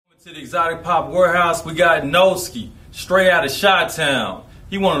To the Exotic Pop warehouse, we got Noski, straight out of Chi-Town.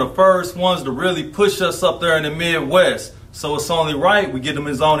 He one of the first ones to really push us up there in the Midwest. So it's only right we get him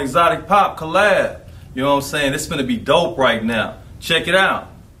his own Exotic Pop collab. You know what I'm saying? It's gonna be dope right now. Check it out.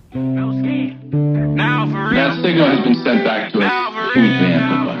 That signal has been sent back to us. Hugely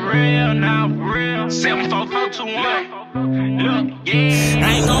amplified. 74421. I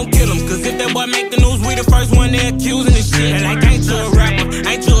ain't gon' kill him, cause if that boy make the news, we the first one they accusing this shit. Like, ain't you a rapper,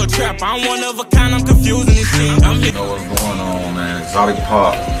 ain't you a trapper? I'm one of a kind, I'm confusing this shit. You know what's going on, man. Exotic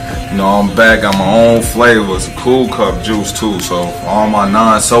Pop. You know, I'm back, got my own flavors, cool cup juice too. So for all my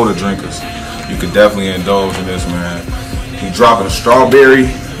non-soda drinkers, you could definitely indulge in this, man. He dropping a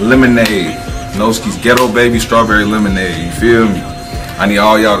strawberry lemonade. Noski's Ghetto Baby Strawberry Lemonade. You feel me? I need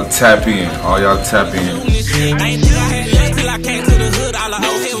all y'all to tap in. All y'all to tap in.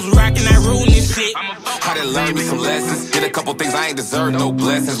 I done learned me some lessons. Did a couple things I ain't deserve, no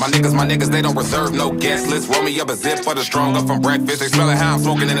blessings. My niggas, they don't reserve no guest list. Roll me up a zip for the strong up from breakfast. They smellin' how I'm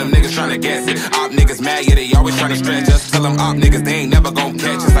smoking and them niggas tryna guess it. Op niggas mad, yeah, they always tryna stretch us. Tell them op niggas, they ain't never gon'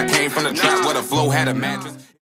 catch us. I came from the trap where the flow had a mattress.